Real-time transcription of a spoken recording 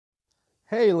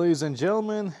Hey, ladies and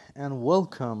gentlemen, and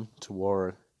welcome to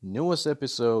our newest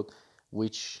episode,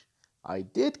 which I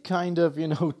did kind of,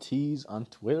 tease on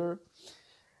Twitter.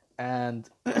 And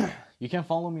you can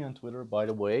follow me on Twitter, by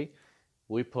the way.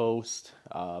 We post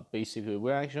basically,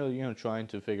 we're actually, trying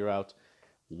to figure out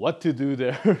what to do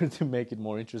there to make it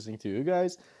more interesting to you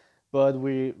guys. But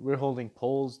we're holding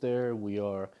polls there.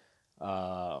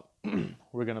 Uh,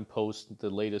 we're gonna post the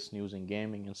latest news in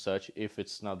gaming and such. If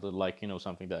it's not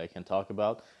something that I can talk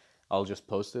about, I'll just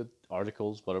post it,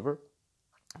 articles, whatever,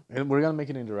 and we're gonna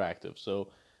make it interactive. So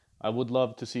I would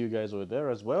love to see you guys over there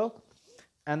as well.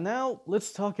 And now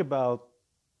let's talk about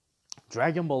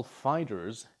Dragon Ball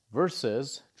Fighters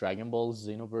versus Dragon Ball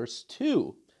Xenoverse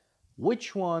 2.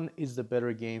 Which one is the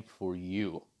better game for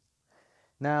you?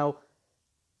 Now,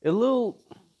 a little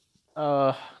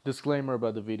disclaimer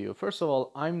about the video. First of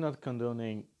all, I'm not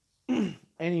condoning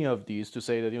any of these to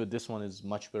say that this one is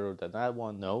much better than that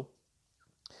one. No,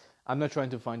 I'm not trying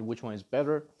to find which one is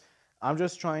better. I'm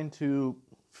just trying to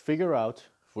figure out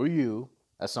for you,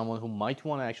 as someone who might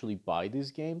want to actually buy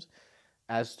these games,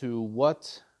 as to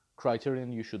what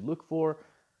criterion you should look for,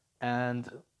 and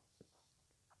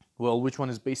well, which one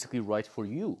is basically right for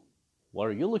you. What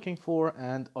are you looking for,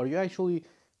 and are you actually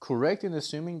correct in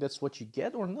assuming that's what you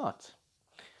get or not?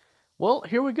 Well,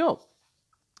 here we go.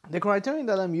 The criterion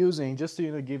that I'm using, just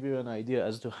to give you an idea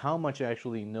as to how much I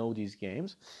actually know these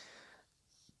games.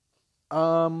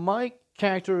 My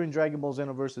character in Dragon Ball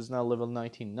Xenoverse is now level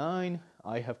 99.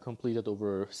 I have completed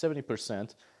over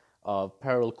 70% of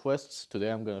parallel quests. Today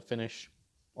I'm going to finish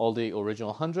all the original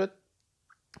 100.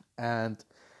 And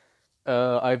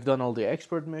I've done all the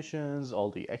expert missions,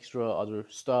 all the extra other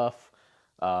stuff,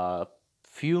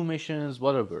 few missions,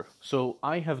 whatever. So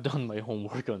I have done my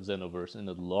homework on Xenoverse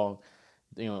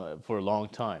for a long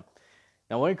time.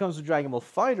 Now, when it comes to Dragon Ball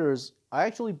Fighters, I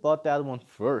actually bought that one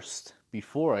first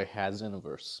before I had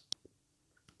Xenoverse.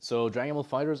 So Dragon Ball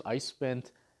Fighters, I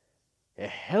spent a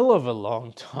hell of a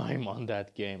long time on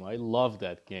that game. I love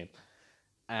that game.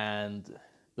 And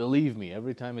believe me,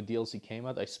 every time a DLC came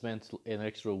out, I spent an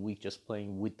extra week just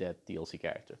playing with that DLC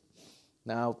character.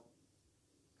 Now,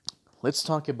 let's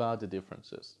talk about the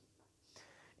differences.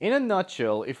 In a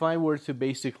nutshell, if I were to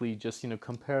basically just,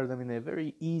 compare them in a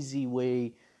very easy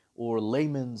way or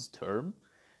layman's term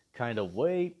kind of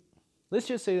way, let's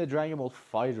just say that Dragon Ball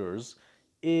Fighters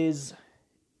is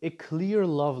a clear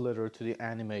love letter to the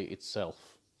anime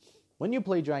itself. When you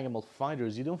play Dragon Ball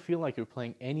Fighters, you don't feel like you're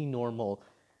playing any normal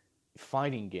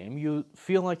fighting game. You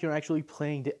feel like you're actually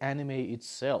playing the anime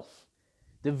itself.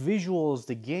 The visuals,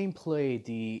 the gameplay,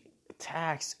 the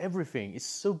attacks, everything is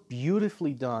so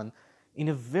beautifully done in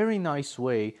a very nice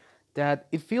way that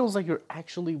it feels like you're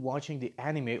actually watching the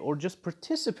anime or just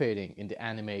participating in the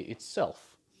anime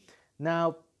itself.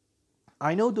 Now,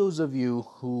 I know those of you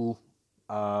who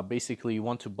basically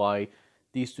want to buy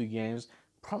these two games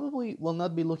probably will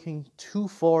not be looking too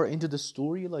far into the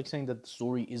story, like saying that the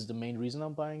story is the main reason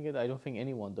I'm buying it. I don't think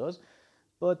anyone does.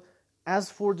 But as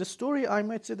for the story, I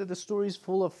might say that the story is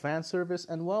full of fan service,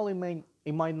 and while it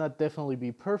might not definitely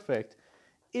be perfect,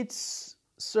 it's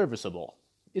serviceable.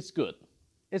 It's good.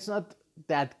 It's not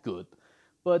that good,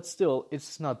 but still,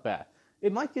 it's not bad.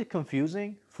 It might get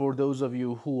confusing for those of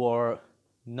you who are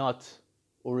not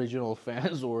original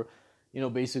fans or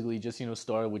basically just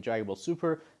started with Dragon Ball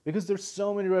Super, because there's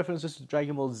so many references to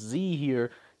Dragon Ball Z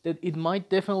here that it might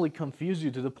definitely confuse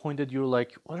you to the point that you're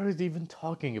like, what are they even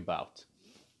talking about?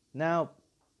 Now,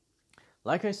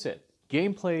 like I said,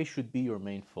 gameplay should be your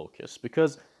main focus,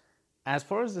 because as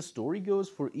far as the story goes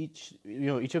for each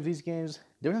of these games,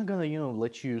 they're not gonna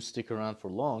let you stick around for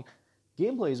long.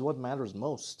 Gameplay is what matters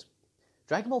most.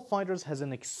 Dragon Ball Fighters has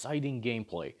an exciting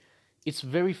gameplay. It's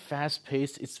very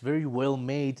fast-paced, it's very well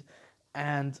made,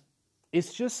 and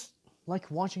it's just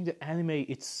like watching the anime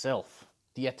itself.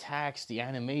 The attacks, the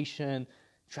animation,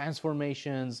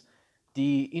 transformations,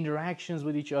 the interactions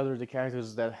with each other, the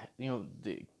characters the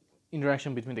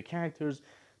interaction between the characters,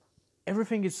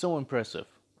 everything is so impressive.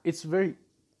 It's very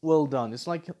well done. It's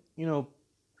like,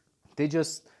 they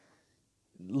just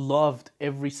loved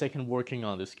every second working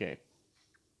on this game.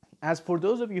 As for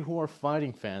those of you who are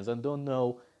fighting fans and don't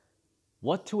know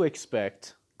what to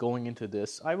expect going into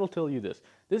this, I will tell you this.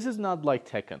 This is not like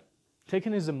Tekken.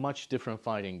 Tekken is a much different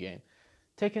fighting game.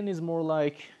 Tekken is more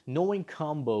like knowing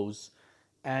combos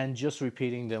and just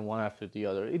repeating them one after the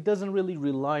other. It doesn't really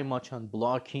rely much on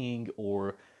blocking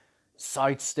or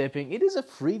sidestepping. It is a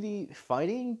 3D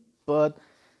fighting, but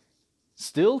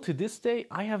still to this day,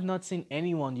 I have not seen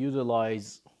anyone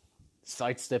utilize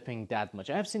sidestepping that much.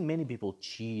 I have seen many people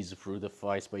cheese through the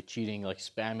fights by cheating, like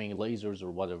spamming lasers or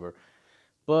whatever.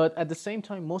 But at the same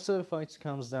time, most of the fights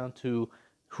comes down to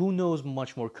who knows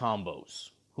much more combos,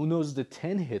 who knows the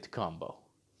 10-hit combo.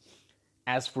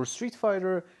 As for Street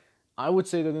Fighter, I would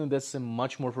say that that's a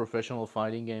much more professional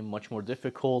fighting game, much more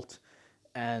difficult,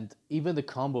 and even the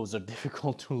combos are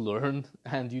difficult to learn,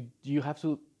 and you have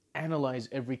to analyze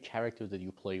every character that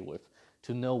you play with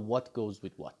to know what goes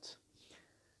with what.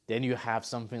 Then you have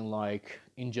something like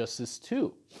Injustice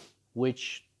 2,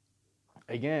 which,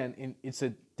 again, it's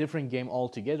a different game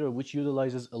altogether, which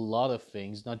utilizes a lot of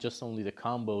things, not just only the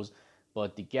combos,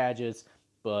 but the gadgets,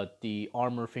 but the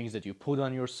armor things that you put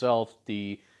on yourself,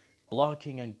 the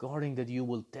blocking and guarding that you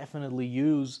will definitely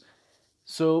use.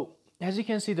 So, as you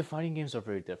can see, the fighting games are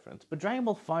very different. But Dragon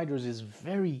Ball FighterZ is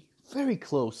very, very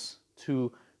close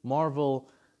to Marvel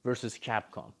vs.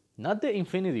 Capcom. Not the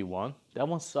Infinity one, that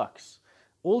one sucks.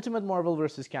 Ultimate Marvel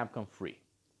vs. Capcom 3.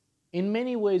 In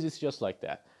many ways, it's just like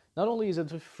that. Not only is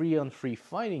it a free-on-free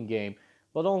fighting game,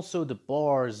 but also the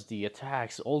bars, the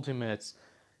attacks, ultimates,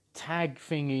 tag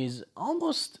thingies,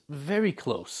 almost very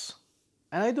close.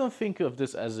 And I don't think of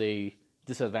this as a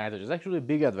disadvantage. It's actually a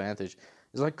big advantage.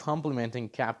 It's like complimenting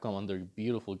Capcom on their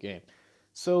beautiful game.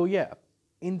 So yeah,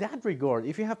 in that regard,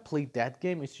 if you have played that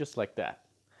game, it's just like that.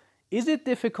 Is it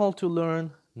difficult to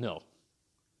learn? No.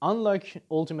 Unlike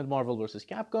Ultimate Marvel vs.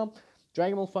 Capcom,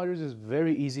 Dragon Ball FighterZ is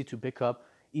very easy to pick up,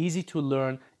 easy to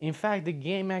learn. In fact, the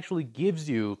game actually gives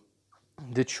you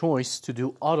the choice to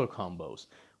do auto combos,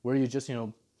 where you just,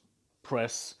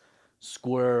 press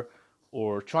square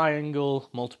or triangle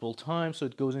multiple times, so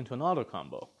it goes into an auto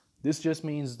combo. This just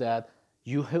means that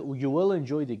you will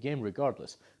enjoy the game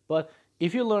regardless. But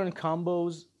if you learn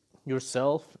combos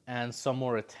yourself and some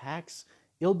more attacks,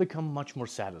 it'll become much more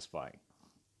satisfying.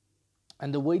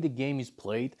 And the way the game is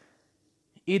played,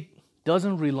 it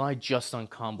doesn't rely just on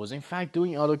combos. In fact,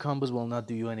 doing auto combos will not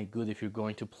do you any good if you're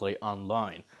going to play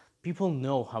online. People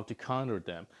know how to counter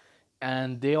them,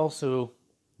 and they also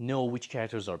know which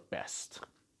characters are best.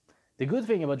 The good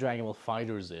thing about Dragon Ball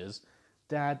FighterZ is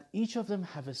that each of them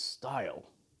have a style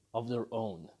of their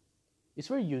own. It's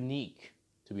very unique,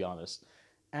 to be honest.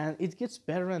 And it gets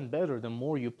better and better the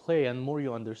more you play and more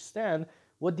you understand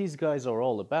what these guys are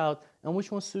all about and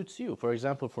which one suits you. For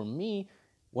example, for me,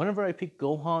 whenever I pick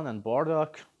Gohan and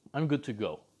Bardock, I'm good to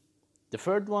go. The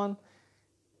third one,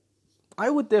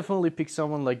 I would definitely pick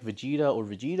someone like Vegeta or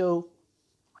Vegito,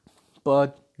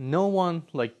 but no one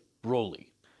like Broly.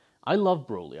 I love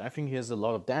Broly. I think he has a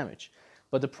lot of damage.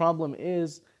 But the problem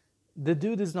is, the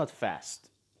dude is not fast.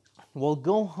 While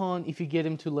Gohan, if you get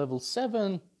him to level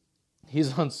 7,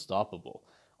 he's unstoppable.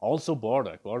 Also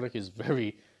Bardock. Bardock is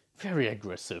very, very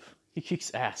aggressive. He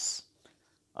kicks ass.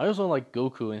 I also like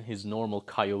Goku in his normal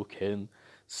Kaioken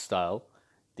style,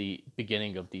 the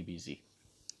beginning of DBZ.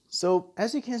 So,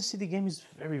 as you can see, the game is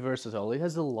very versatile. It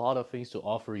has a lot of things to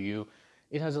offer you.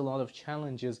 It has a lot of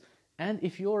challenges. And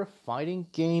if you're a fighting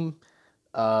game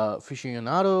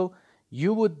aficionado,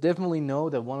 you would definitely know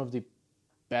that one of the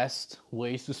best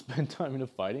ways to spend time in a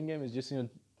fighting game is just,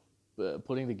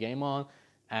 putting the game on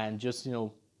and just,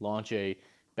 launch a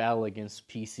battle against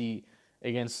the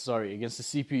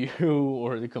CPU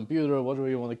or the computer, whatever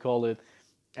you want to call it,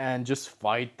 and just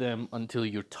fight them until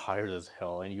you're tired as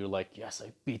hell and you're like, yes,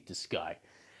 I beat this guy.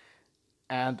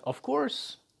 And of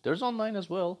course, there's online as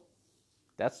well.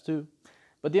 That's too.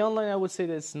 But the online, I would say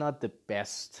that it's not the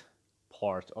best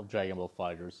part of Dragon Ball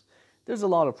FighterZ. There's a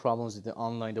lot of problems with the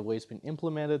online, the way it's been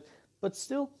implemented, but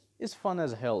still, it's fun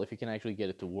as hell if you can actually get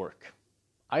it to work.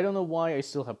 I don't know why I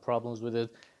still have problems with it.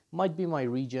 Might be my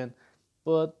region,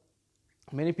 but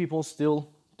many people still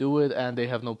do it and they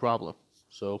have no problem.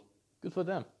 So, good for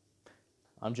them.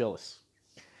 I'm jealous.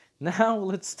 Now,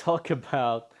 let's talk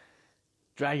about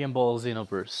Dragon Ball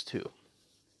Xenoverse 2.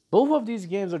 Both of these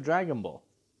games are Dragon Ball,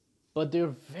 but they're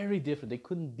very different. They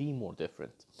couldn't be more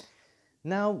different.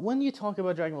 Now, when you talk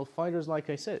about Dragon Ball FighterZ, like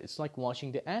I said, it's like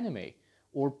watching the anime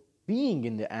or being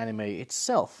in the anime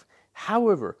itself.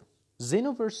 However,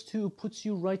 Xenoverse 2 puts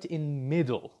you right in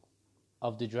middle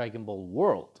of the Dragon Ball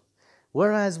world.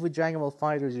 Whereas with Dragon Ball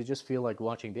FighterZ, you just feel like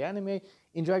watching the anime.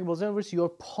 In Dragon Ball Xenoverse, you're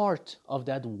part of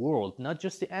that world. Not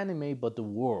just the anime, but the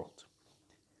world.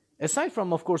 Aside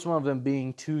from, of course, one of them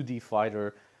being 2D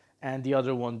fighter and the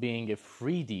other one being a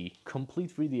 3D,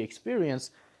 complete 3D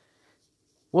experience,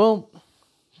 well,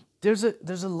 there's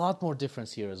a lot more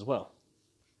difference here as well.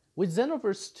 With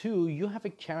Xenoverse 2, you have a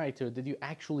character that you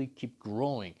actually keep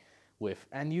growing with,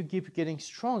 and you keep getting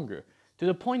stronger, to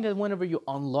the point that whenever you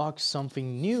unlock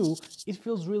something new, it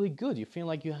feels really good. You feel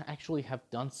like you actually have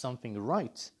done something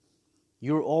right.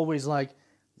 You're always like,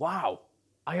 wow,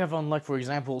 I have unlocked, for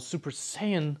example, Super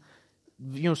Saiyan,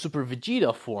 Super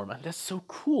Vegeta form, and that's so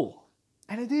cool.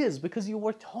 And it is, because you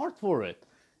worked hard for it.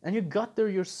 And you got there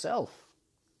yourself.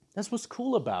 That's what's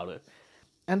cool about it.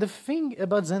 And the thing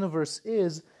about Xenoverse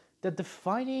is that the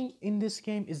fighting in this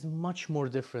game is much more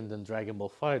different than Dragon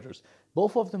Ball FighterZ.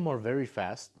 Both of them are very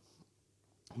fast.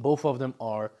 Both of them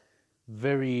are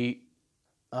very,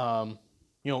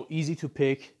 easy to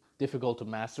pick, difficult to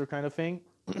master kind of thing.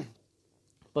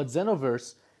 But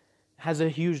Xenoverse has a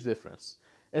huge difference.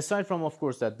 Aside from, of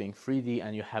course, that being 3D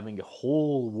and you having a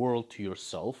whole world to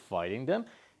yourself fighting them,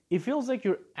 it feels like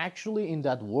you're actually in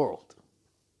that world.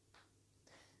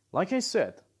 Like I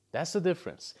said, that's the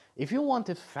difference. If you want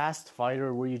a fast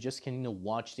fighter where you just can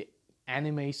watch the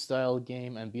anime style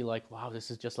game and be like, wow,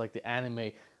 this is just like the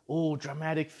anime. Oh,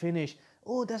 dramatic finish.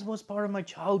 Oh, that was part of my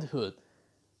childhood.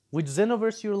 With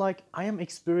Xenoverse, you're like, I am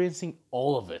experiencing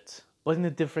all of it, but in a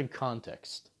different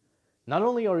context. Not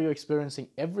only are you experiencing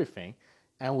everything,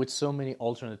 and with so many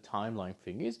alternate timeline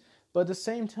thingies, but at the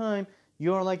same time,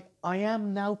 you're like, I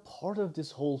am now part of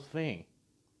this whole thing.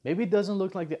 Maybe it doesn't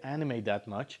look like the anime that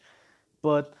much,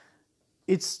 but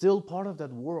it's still part of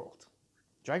that world.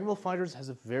 Dragon Ball FighterZ has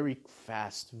a very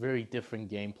fast, very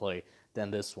different gameplay than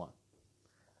this one.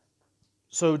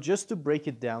 So just to break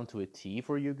it down to a T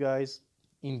for you guys,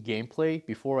 in gameplay,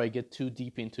 before I get too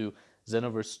deep into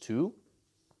Xenoverse 2,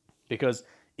 because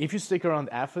if you stick around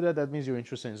after that, that means you're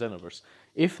interested in Xenoverse.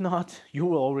 If not, you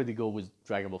will already go with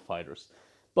Dragon Ball FighterZ.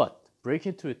 But, break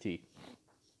it to a T.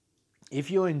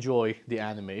 If you enjoy the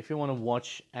anime, if you want to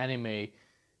watch anime,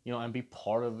 and be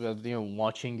part of it,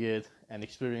 watching it and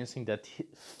experiencing that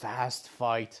fast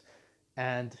fight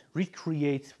and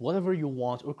recreate whatever you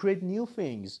want or create new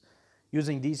things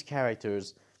using these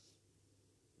characters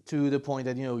to the point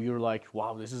that, you're like,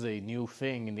 wow, this is a new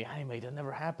thing in the anime that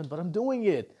never happened, but I'm doing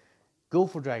it. Go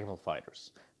for Dragon Ball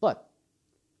FighterZ. But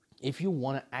if you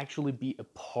want to actually be a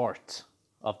part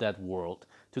of that world,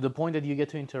 to the point that you get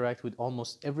to interact with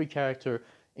almost every character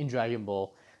in Dragon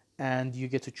Ball, and you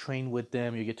get to train with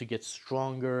them, you get to get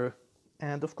stronger,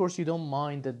 and of course you don't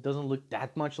mind that it doesn't look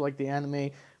that much like the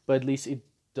anime, but at least it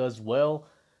does well,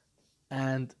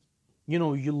 and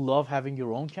you love having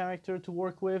your own character to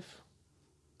work with,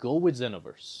 go with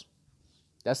Xenoverse.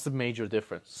 That's the major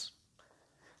difference.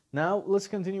 Now, let's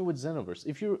continue with Xenoverse.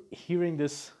 If you're hearing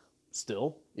this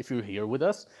still, if you're here with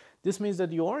us, this means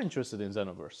that you are interested in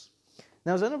Xenoverse.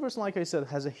 Now, Xenoverse, like I said,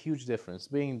 has a huge difference,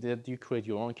 being that you create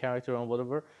your own character and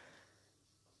whatever.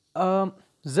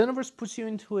 Xenoverse puts you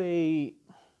into a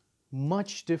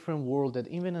much different world than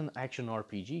even an action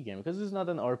RPG game, because this is not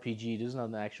an RPG, this is not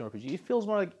an action RPG. It feels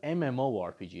more like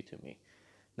MMORPG to me.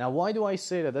 Now, why do I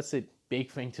say that? That's a big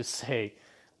thing to say,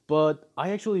 but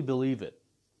I actually believe it.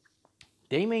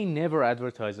 They may never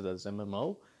advertise it as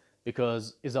MMO,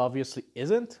 because it obviously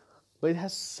isn't, but it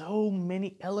has so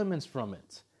many elements from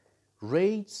it.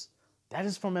 Raids, that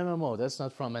is from MMO, that's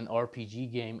not from an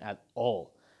RPG game at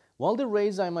all. While the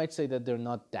raids, I might say that they're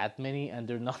not that many and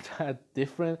they're not that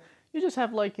different. You just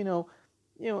have like,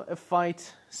 a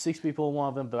fight, 6 people, one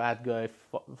of them bad guy,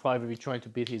 5 of you trying to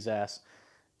beat his ass.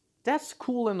 That's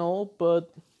cool and all,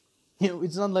 but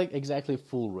it's not like exactly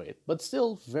full raid, but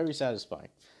still very satisfying.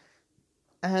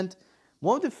 And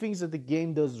one of the things that the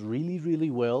game does really, really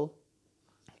well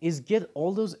is get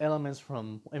all those elements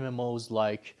from MMOs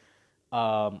like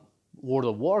World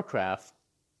of Warcraft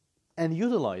and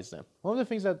utilize them. One of the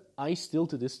things that I still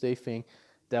to this day think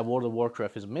that World of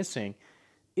Warcraft is missing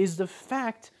is the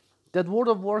fact that World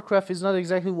of Warcraft is not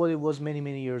exactly what it was many,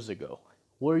 many years ago,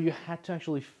 where you had to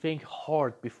actually think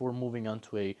hard before moving on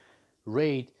to a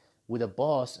raid with a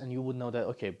boss, and you would know that,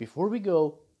 okay, before we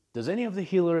go, does any of the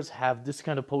healers have this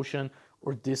kind of potion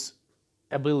or this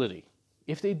ability?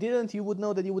 If they didn't, you would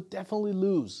know that you would definitely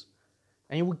lose,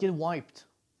 and you would get wiped.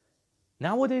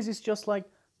 Nowadays, it's just like,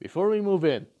 before we move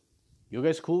in, you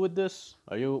guys cool with this?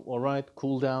 Are you alright?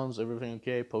 Cooldowns, everything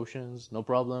okay? Potions, no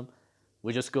problem?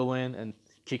 We just go in and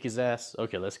kick his ass?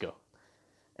 Okay, let's go.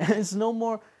 And it's no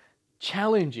more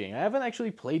challenging. I haven't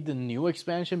actually played the new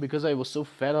expansion because I was so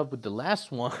fed up with the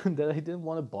last one that I didn't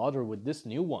want to bother with this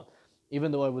new one,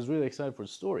 even though I was really excited for the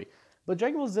story. But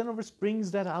Dragon Ball Xenoverse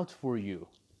brings that out for you.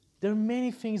 There are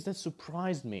many things that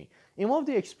surprised me. In one of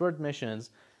the expert missions,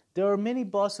 there are many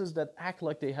bosses that act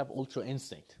like they have Ultra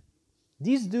Instinct.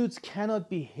 These dudes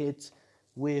cannot be hit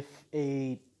with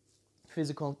a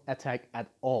physical attack at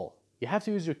all. You have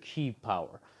to use your ki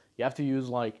power. You have to use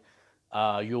like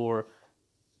your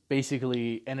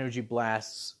basically energy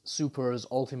blasts, supers,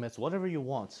 ultimates, whatever you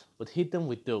want. But hit them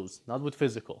with those, not with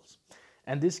physicals.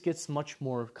 And this gets much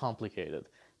more complicated.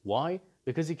 Why?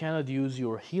 Because you cannot use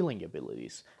your healing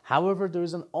abilities. However, there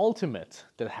is an ultimate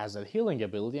that has that healing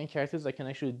ability and characters that can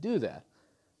actually do that.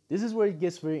 This is where it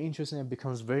gets very interesting and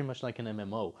becomes very much like an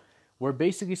MMO, where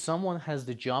basically someone has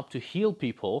the job to heal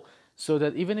people so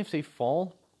that even if they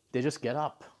fall, they just get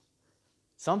up.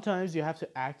 Sometimes you have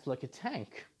to act like a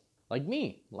tank, like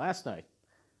me last night.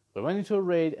 We went into a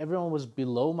raid, everyone was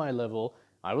below my level,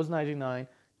 I was 99,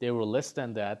 they were less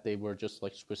than that, they were just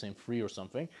like Super Saiyan 3 or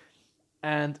something.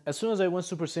 And as soon as I went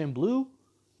Super Saiyan Blue,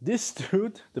 this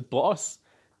dude, the boss,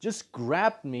 just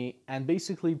grabbed me and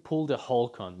basically pulled a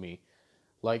Hulk on me.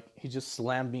 Like, he just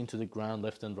slammed me into the ground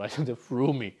left and right and then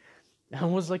threw me. And I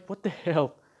was like, what the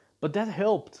hell? But that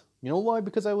helped. You know why?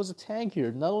 Because I was a tank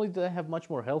here. Not only did I have much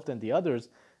more health than the others,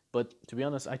 but to be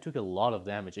honest, I took a lot of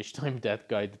damage each time that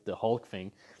guy did the Hulk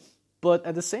thing. But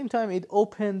at the same time, it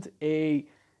opened a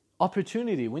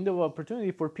window of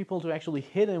opportunity for people to actually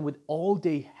hit him with all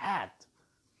they had.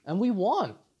 And we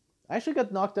won. I actually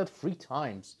got knocked out 3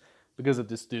 times because of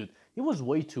this dude. He was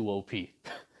way too OP.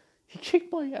 He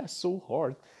kicked my ass so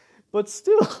hard. But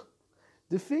still,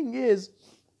 the thing is,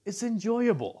 it's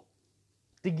enjoyable.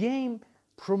 The game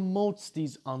promotes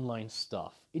these online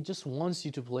stuff. It just wants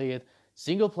you to play it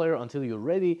single player until you're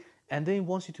ready, and then it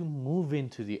wants you to move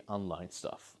into the online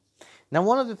stuff. Now,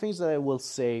 one of the things that I will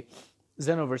say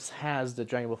Xenoverse has that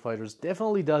Dragon Ball FighterZ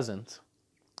definitely doesn't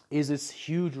is its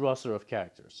huge roster of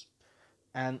characters.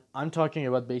 And I'm talking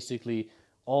about basically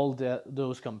all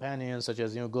those companions such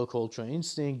as Goku Ultra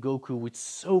Instinct, Goku with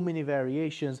so many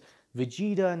variations,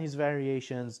 Vegeta and his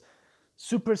variations,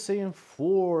 Super Saiyan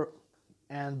 4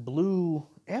 and Blue,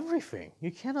 everything.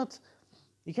 You cannot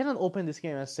open this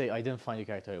game and say, I didn't find the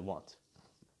character I want.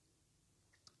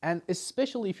 And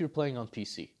especially if you're playing on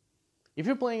PC. If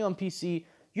you're playing on PC,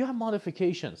 you have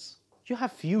modifications. You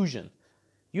have fusion.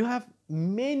 You have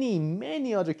many,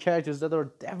 many other characters that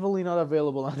are definitely not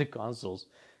available on the consoles.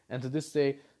 And to this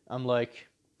day, I'm like,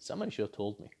 somebody should have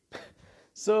told me.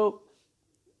 So,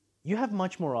 you have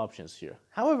much more options here.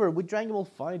 However, with Dragon Ball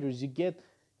FighterZ, you get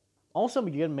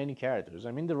many characters.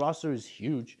 I mean, the roster is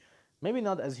huge. Maybe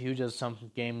not as huge as some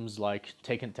games like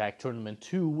Tekken Tag Tournament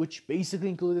 2, which basically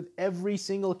included every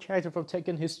single character from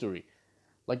Tekken history.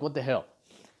 Like, what the hell?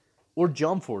 Or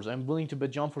Jump Force. I'm willing to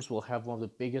bet Jump Force will have one of the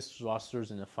biggest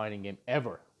rosters in a fighting game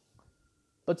ever.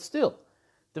 But still,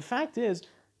 the fact is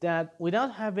that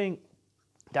without having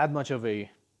that much of a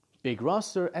big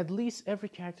roster, at least every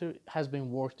character has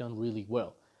been worked on really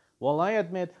well. While I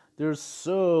admit there's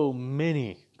so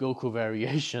many Goku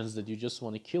variations that you just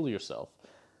want to kill yourself.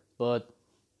 But,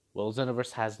 well,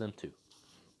 Xenoverse has them too.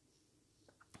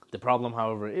 The problem,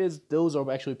 however, is those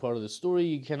are actually part of the story.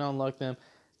 You can unlock them.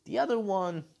 The other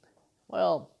one,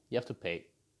 well, you have to pay.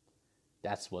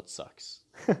 That's what sucks.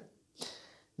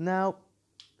 Now,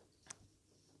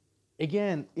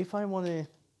 again, if I want to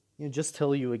just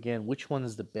tell you again which one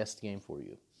is the best game for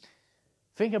you,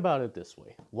 think about it this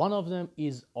way. One of them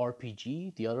is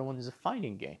RPG, the other one is a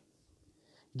fighting game.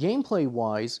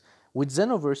 Gameplay-wise, with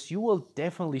Xenoverse, you will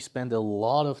definitely spend a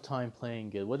lot of time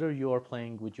playing it, whether you are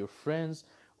playing with your friends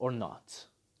or not.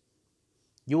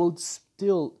 You will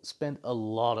still spend a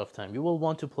lot of time. You will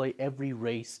want to play every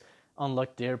race,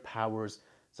 unlock their powers,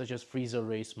 such as Frieza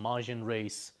race, Majin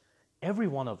race, every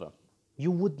one of them.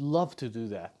 You would love to do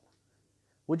that.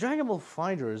 With Dragon Ball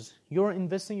FighterZ, you're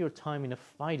investing your time in a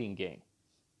fighting game.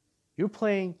 You're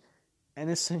playing an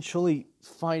essentially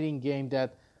fighting game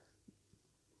that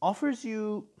offers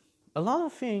you a lot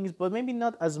of things, but maybe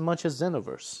not as much as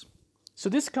Xenoverse. So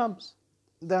this comes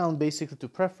down basically to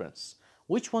preference.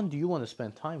 Which one do you want to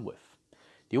spend time with?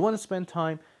 Do you want to spend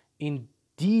time in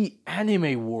the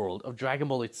anime world of Dragon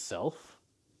Ball itself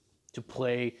to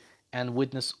play and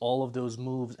witness all of those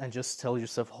moves and just tell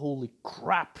yourself, holy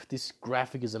crap, this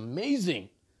graphic is amazing.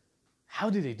 How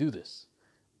did they do this?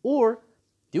 Or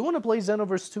do you want to play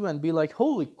Xenoverse 2 and be like,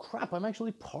 holy crap, I'm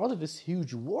actually part of this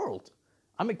huge world.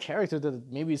 I'm a character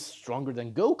that maybe is stronger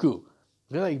than Goku.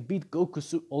 Then I beat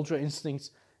Goku Ultra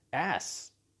Instinct's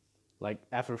ass. Like,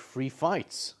 after 3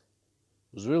 fights.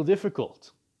 It was real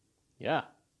difficult. Yeah.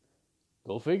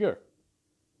 Go figure.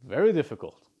 Very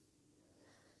difficult.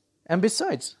 And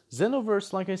besides,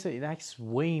 Xenoverse, like I said, it acts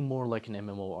way more like an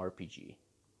MMORPG.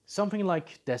 Something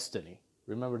like Destiny.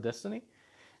 Remember Destiny?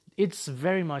 It's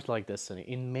very much like Destiny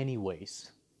in many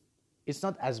ways. It's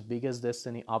not as big as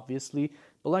Destiny, obviously,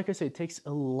 but like I said, it takes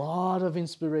a lot of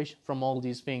inspiration from all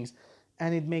these things,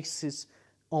 and it makes its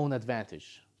own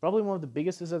advantage. Probably one of the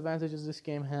biggest disadvantages this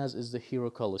game has is the Hero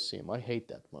Colosseum. I hate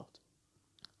that mode.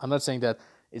 I'm not saying that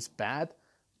it's bad,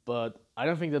 but I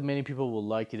don't think that many people will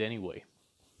like it anyway.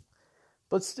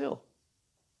 But still,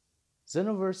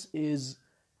 Xenoverse is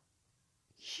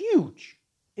huge.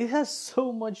 It has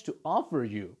so much to offer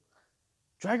you.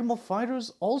 Dragon Ball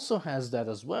FighterZ also has that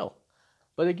as well.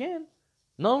 But again,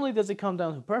 not only does it come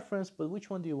down to preference, but which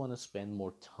one do you want to spend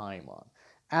more time on?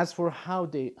 As for how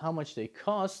much they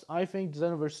cost, I think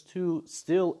Xenoverse 2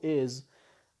 still is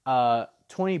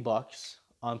 $20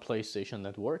 on PlayStation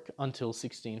Network until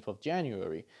 16th of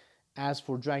January. As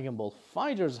for Dragon Ball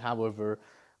FighterZ, however,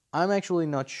 I'm actually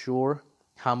not sure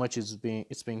how much it's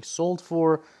being sold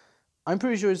for. I'm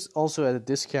pretty sure it's also at a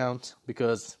discount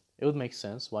because it would make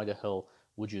sense. Why the hell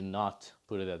would you not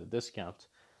put it at a discount?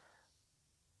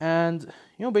 And,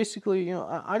 basically,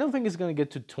 I don't think it's going to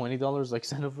get to $20 like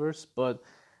Xenoverse, but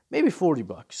maybe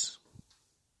 $40.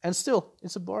 And still,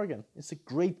 it's a bargain. It's a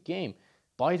great game.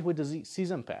 Buy it with the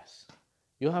Season Pass.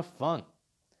 You'll have fun.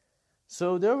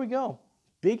 So there we go.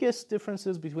 Biggest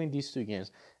differences between these two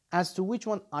games. As to which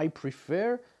one I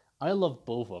prefer, I love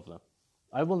both of them.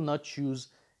 I will not choose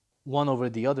one over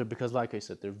the other because, like I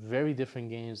said, they're very different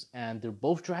games and they're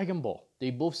both Dragon Ball.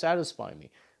 They both satisfy me.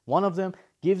 One of them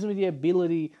gives me the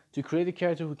ability to create a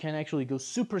character who can actually go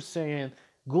Super Saiyan,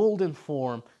 Golden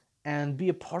form, and be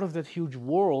a part of that huge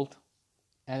world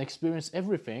and experience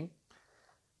everything.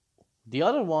 The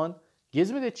other one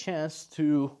gives me the chance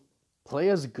to play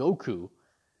as Goku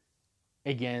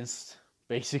against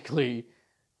basically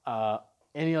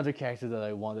any other character that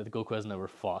I want that Goku has never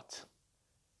fought.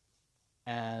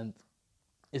 And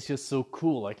it's just so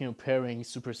cool, like, pairing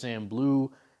Super Saiyan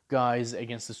Blue guys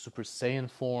against the Super Saiyan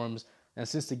forms. And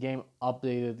since the game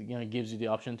updated, gives you the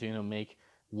option to, make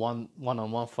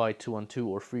one-on-one fight, 2-on-2,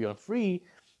 or 3-on-3,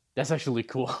 that's actually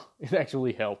cool. It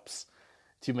actually helps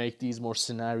to make these more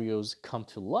scenarios come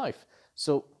to life.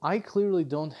 So I clearly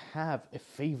don't have a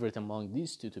favorite among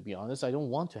these two, to be honest. I don't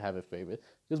want to have a favorite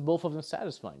because both of them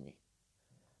satisfy me.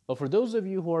 But for those of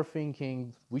you who are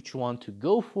thinking which one to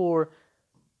go for,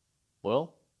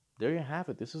 well, there you have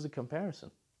it. This is a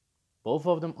comparison. Both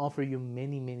of them offer you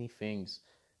many, many things,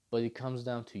 but it comes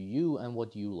down to you and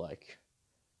what you like.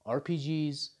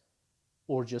 RPGs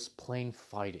or just plain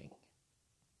fighting.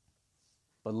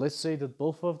 But let's say that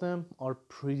both of them are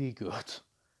pretty good.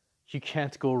 You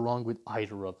can't go wrong with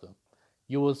either of them.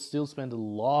 You will still spend a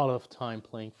lot of time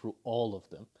playing through all of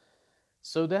them.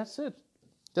 So that's it.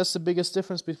 That's the biggest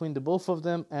difference between the both of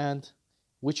them and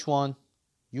which one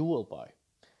you will buy.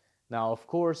 Now, of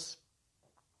course,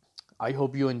 I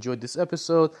hope you enjoyed this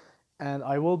episode, and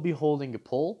I will be holding a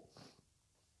poll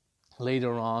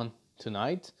later on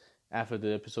tonight after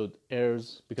the episode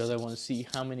airs because I want to see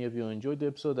how many of you enjoyed the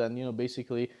episode and,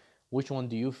 basically, which one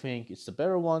do you think is the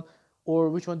better one or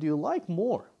which one do you like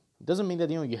more? It doesn't mean that,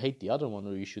 you hate the other one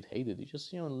or you should hate it. You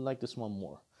just, like this one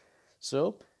more.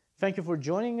 So, thank you for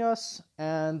joining us,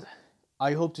 and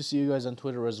I hope to see you guys on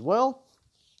Twitter as well.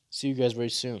 See you guys very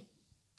soon.